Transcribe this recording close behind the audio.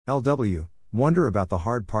LW, Wonder about the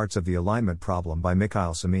Hard Parts of the Alignment Problem by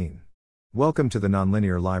Mikhail Samin. Welcome to the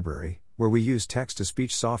Nonlinear Library, where we use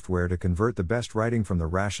text-to-speech software to convert the best writing from the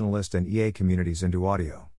rationalist and EA communities into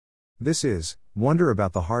audio. This is Wonder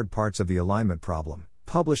about the Hard Parts of the Alignment Problem,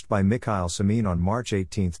 published by Mikhail Samin on March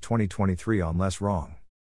 18, 2023 on Less Wrong.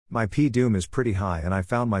 My P-Doom is pretty high and I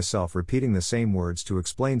found myself repeating the same words to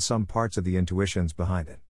explain some parts of the intuitions behind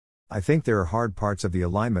it. I think there are hard parts of the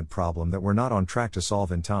alignment problem that we're not on track to solve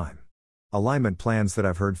in time. Alignment plans that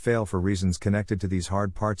I've heard fail for reasons connected to these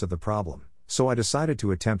hard parts of the problem, so I decided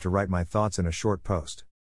to attempt to write my thoughts in a short post.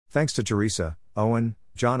 Thanks to Teresa, Owen,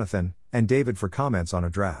 Jonathan, and David for comments on a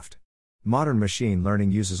draft. Modern machine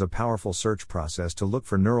learning uses a powerful search process to look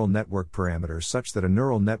for neural network parameters such that a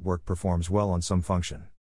neural network performs well on some function.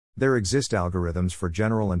 There exist algorithms for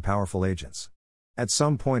general and powerful agents. At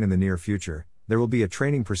some point in the near future, there will be a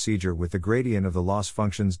training procedure with the gradient of the loss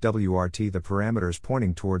functions WRT, the parameters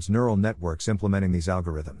pointing towards neural networks implementing these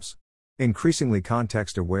algorithms. Increasingly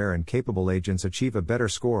context-aware and capable agents achieve a better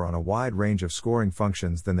score on a wide range of scoring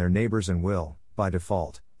functions than their neighbors and will, by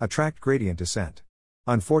default, attract gradient descent.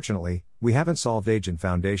 Unfortunately, we haven't solved agent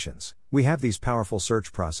foundations. We have these powerful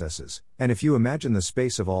search processes, and if you imagine the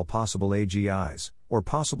space of all possible AGIs, or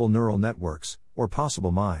possible neural networks, or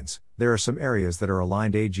possible minds, there are some areas that are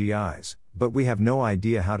aligned AGIs, but we have no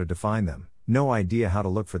idea how to define them, no idea how to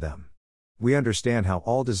look for them. We understand how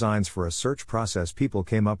all designs for a search process people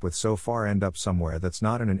came up with so far end up somewhere that's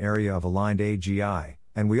not in an area of aligned AGI,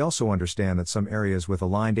 and we also understand that some areas with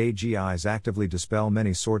aligned AGIs actively dispel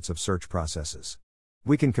many sorts of search processes.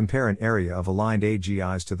 We can compare an area of aligned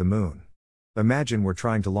AGIs to the moon. Imagine we're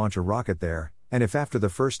trying to launch a rocket there, and if after the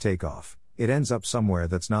first takeoff, it ends up somewhere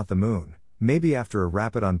that's not the moon, maybe after a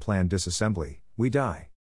rapid unplanned disassembly, we die.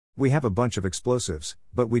 We have a bunch of explosives,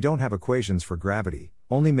 but we don't have equations for gravity,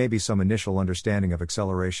 only maybe some initial understanding of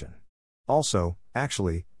acceleration. Also,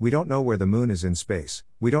 actually, we don't know where the moon is in space,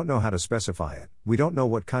 we don't know how to specify it, we don't know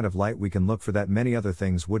what kind of light we can look for that many other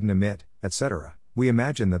things wouldn't emit, etc. We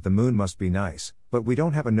imagine that the moon must be nice, but we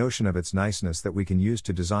don't have a notion of its niceness that we can use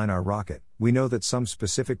to design our rocket. We know that some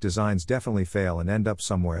specific designs definitely fail and end up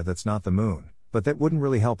somewhere that's not the moon, but that wouldn't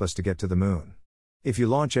really help us to get to the moon. If you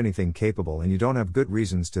launch anything capable and you don't have good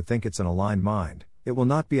reasons to think it's an aligned mind, it will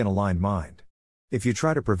not be an aligned mind. If you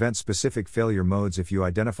try to prevent specific failure modes, if you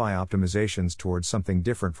identify optimizations towards something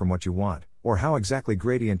different from what you want, or how exactly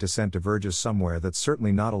gradient descent diverges somewhere that's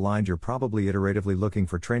certainly not aligned, you're probably iteratively looking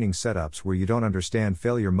for training setups where you don't understand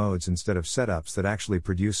failure modes instead of setups that actually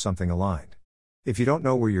produce something aligned. If you don't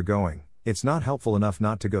know where you're going, it's not helpful enough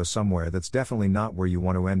not to go somewhere that's definitely not where you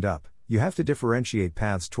want to end up. You have to differentiate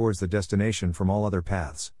paths towards the destination from all other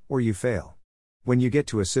paths, or you fail. When you get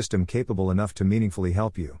to a system capable enough to meaningfully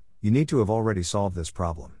help you, you need to have already solved this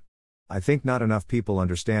problem. I think not enough people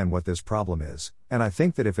understand what this problem is, and I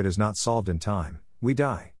think that if it is not solved in time, we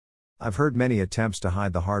die. I've heard many attempts to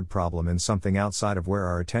hide the hard problem in something outside of where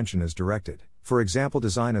our attention is directed. For example,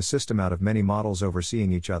 design a system out of many models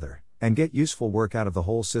overseeing each other, and get useful work out of the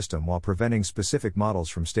whole system while preventing specific models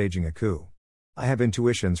from staging a coup. I have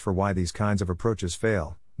intuitions for why these kinds of approaches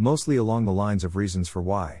fail, mostly along the lines of reasons for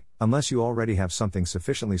why, unless you already have something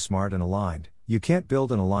sufficiently smart and aligned, you can't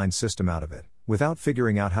build an aligned system out of it, without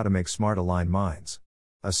figuring out how to make smart aligned minds.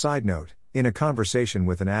 A side note, in a conversation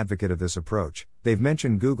with an advocate of this approach, they've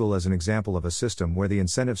mentioned Google as an example of a system where the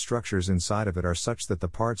incentive structures inside of it are such that the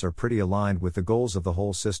parts are pretty aligned with the goals of the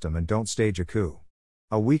whole system and don't stage a coup.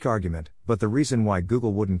 A weak argument, but the reason why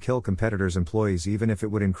Google wouldn't kill competitors' employees even if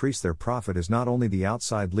it would increase their profit is not only the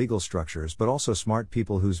outside legal structures but also smart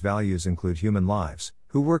people whose values include human lives,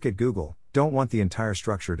 who work at Google, don't want the entire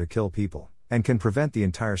structure to kill people, and can prevent the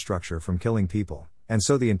entire structure from killing people, and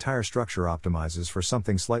so the entire structure optimizes for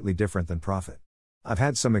something slightly different than profit. I've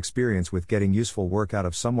had some experience with getting useful work out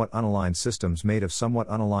of somewhat unaligned systems made of somewhat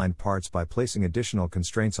unaligned parts by placing additional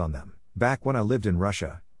constraints on them. Back when I lived in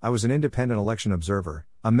Russia, I was an independent election observer,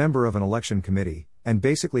 a member of an election committee, and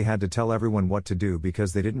basically had to tell everyone what to do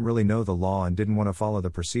because they didn't really know the law and didn't want to follow the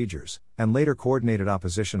procedures, and later coordinated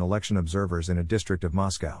opposition election observers in a district of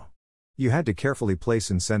Moscow. You had to carefully place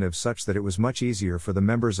incentives such that it was much easier for the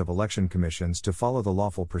members of election commissions to follow the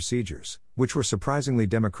lawful procedures, which were surprisingly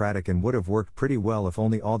democratic and would have worked pretty well if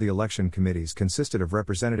only all the election committees consisted of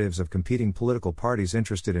representatives of competing political parties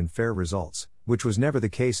interested in fair results, which was never the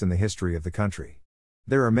case in the history of the country.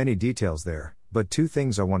 There are many details there, but two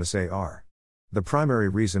things I want to say are: the primary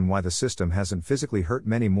reason why the system hasn't physically hurt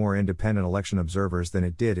many more independent election observers than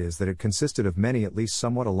it did is that it consisted of many at least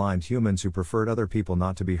somewhat aligned humans who preferred other people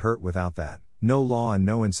not to be hurt. Without that, no law and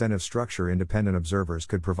no incentive structure independent observers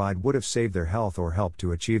could provide would have saved their health or helped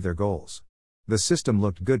to achieve their goals. The system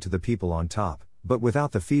looked good to the people on top, but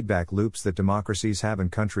without the feedback loops that democracies have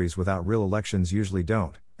and countries without real elections usually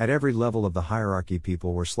don't. At every level of the hierarchy,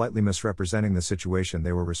 people were slightly misrepresenting the situation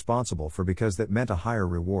they were responsible for because that meant a higher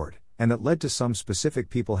reward, and that led to some specific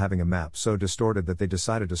people having a map so distorted that they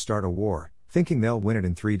decided to start a war, thinking they'll win it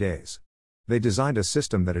in 3 days. They designed a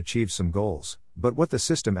system that achieved some goals, but what the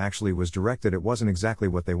system actually was directed at wasn't exactly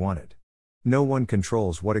what they wanted. No one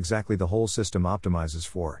controls what exactly the whole system optimizes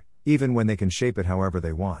for, even when they can shape it however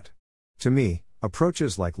they want. To me,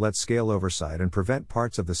 approaches like let's scale oversight and prevent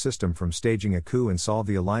parts of the system from staging a coup and solve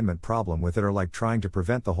the alignment problem with it are like trying to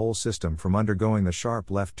prevent the whole system from undergoing the sharp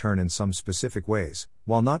left turn in some specific ways,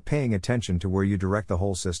 while not paying attention to where you direct the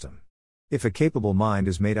whole system. If a capable mind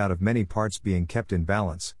is made out of many parts being kept in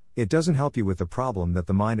balance, it doesn't help you with the problem that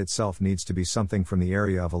the mind itself needs to be something from the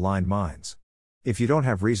area of aligned minds. If you don't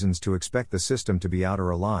have reasons to expect the system to be out or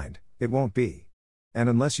aligned, it won't be. And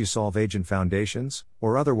unless you solve agent foundations,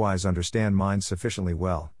 or otherwise understand minds sufficiently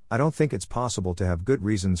well, I don't think it's possible to have good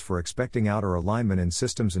reasons for expecting outer alignment in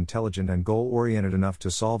systems intelligent and goal-oriented enough to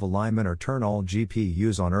solve alignment or turn all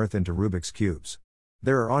GPUs on Earth into Rubik's Cubes.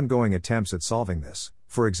 There are ongoing attempts at solving this.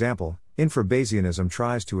 For example, infra-Bayesianism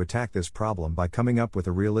tries to attack this problem by coming up with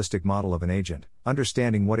a realistic model of an agent,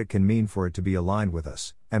 understanding what it can mean for it to be aligned with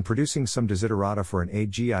us, and producing some desiderata for an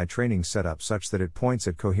AGI training setup such that it points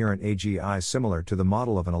at coherent AGI similar to the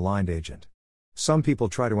model of an aligned agent. Some people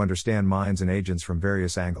try to understand minds and agents from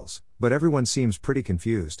various angles, but everyone seems pretty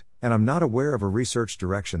confused, and I'm not aware of a research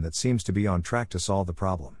direction that seems to be on track to solve the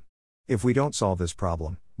problem. If we don't solve this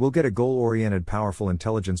problem, we'll get a goal-oriented powerful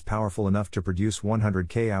intelligence powerful enough to produce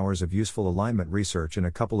 100k hours of useful alignment research in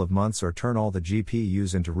a couple of months or turn all the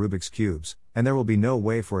GPUs into Rubik's Cubes, and there will be no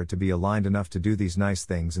way for it to be aligned enough to do these nice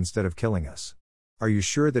things instead of killing us. Are you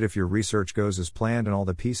sure that if your research goes as planned and all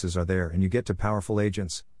the pieces are there and you get to powerful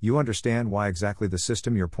agents, you understand why exactly the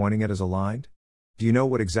system you're pointing at is aligned? Do you know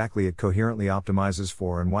what exactly it coherently optimizes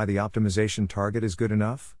for and why the optimization target is good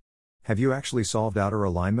enough? Have you actually solved outer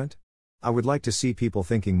alignment? I would like to see people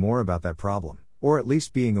thinking more about that problem, or at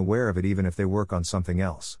least being aware of it even if they work on something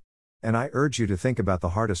else. And I urge you to think about the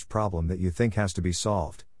hardest problem that you think has to be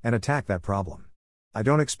solved, and attack that problem. I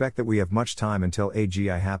don't expect that we have much time until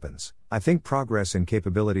AGI happens. I think progress in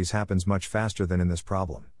capabilities happens much faster than in this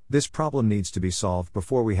problem. This problem needs to be solved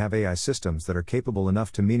before we have AI systems that are capable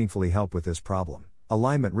enough to meaningfully help with this problem.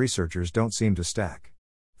 Alignment researchers don't seem to stack.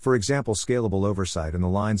 For example, scalable oversight in the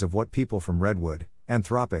lines of what people from Redwood,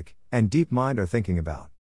 Anthropic, and DeepMind are thinking about.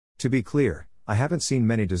 To be clear, I haven't seen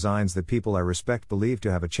many designs that people I respect believe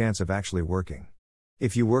to have a chance of actually working.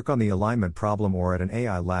 If you work on the alignment problem or at an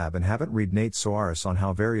AI lab and haven't read Nate Soares on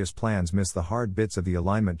how various plans miss the hard bits of the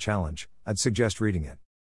alignment challenge, I'd suggest reading it.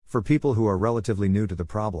 For people who are relatively new to the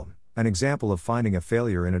problem, an example of finding a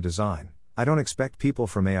failure in a design, I don't expect people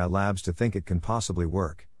from AI labs to think it can possibly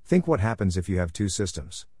work. Think what happens if you have two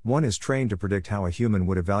systems. One is trained to predict how a human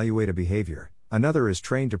would evaluate a behavior. Another is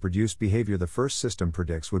trained to produce behavior the first system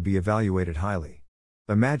predicts would be evaluated highly.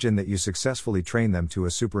 Imagine that you successfully train them to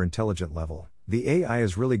a super intelligent level. The AI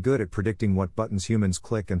is really good at predicting what buttons humans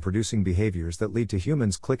click and producing behaviors that lead to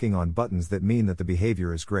humans clicking on buttons that mean that the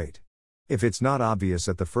behavior is great. If it's not obvious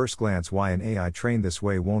at the first glance why an AI trained this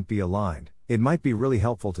way won't be aligned, it might be really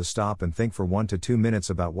helpful to stop and think for 1 to 2 minutes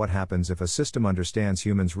about what happens if a system understands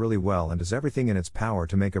humans really well and does everything in its power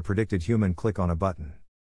to make a predicted human click on a button.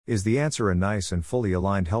 Is the answer a nice and fully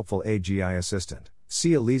aligned helpful AGI assistant?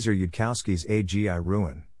 See Eliezer Yudkowsky's AGI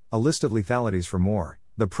Ruin, a list of lethalities for more.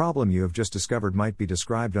 The problem you have just discovered might be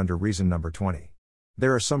described under reason number 20.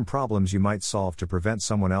 There are some problems you might solve to prevent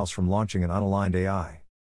someone else from launching an unaligned AI.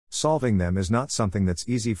 Solving them is not something that's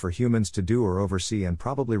easy for humans to do or oversee and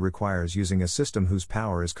probably requires using a system whose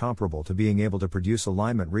power is comparable to being able to produce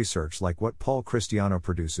alignment research like what Paul Cristiano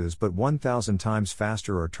produces but 1,000 times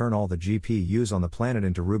faster or turn all the GPUs on the planet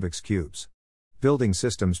into Rubik's Cubes. Building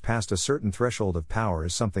systems past a certain threshold of power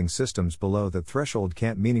is something systems below that threshold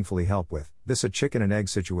can't meaningfully help with, this a chicken and egg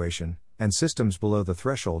situation, and systems below the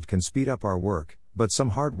threshold can speed up our work, but some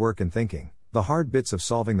hard work and thinking. The hard bits of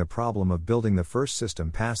solving the problem of building the first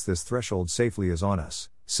system past this threshold safely is on us.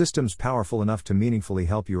 Systems powerful enough to meaningfully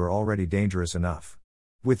help you are already dangerous enough.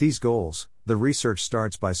 With these goals, the research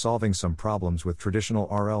starts by solving some problems with traditional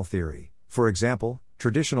RL theory. For example,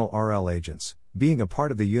 traditional RL agents, being a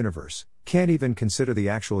part of the universe, can't even consider the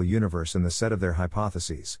actual universe in the set of their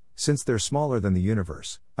hypotheses, since they're smaller than the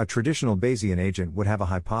universe. A traditional Bayesian agent would have a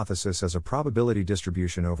hypothesis as a probability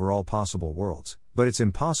distribution over all possible worlds, but it's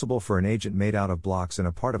impossible for an agent made out of blocks in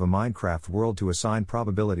a part of a Minecraft world to assign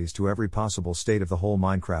probabilities to every possible state of the whole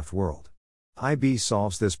Minecraft world. IB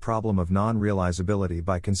solves this problem of non-realizability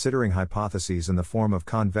by considering hypotheses in the form of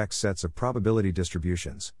convex sets of probability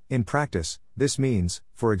distributions. In practice, this means,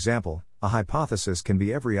 for example, a hypothesis can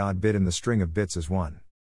be every odd bit in the string of bits as 1.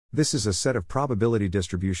 This is a set of probability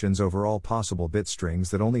distributions over all possible bit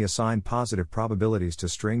strings that only assign positive probabilities to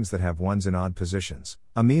strings that have ones in odd positions.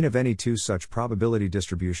 A mean of any two such probability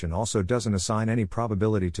distribution also doesn't assign any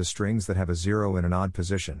probability to strings that have a 0 in an odd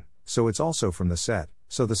position, so it's also from the set,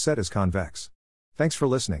 so the set is convex. Thanks for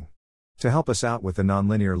listening. To help us out with the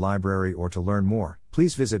nonlinear library or to learn more,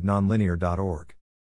 please visit nonlinear.org.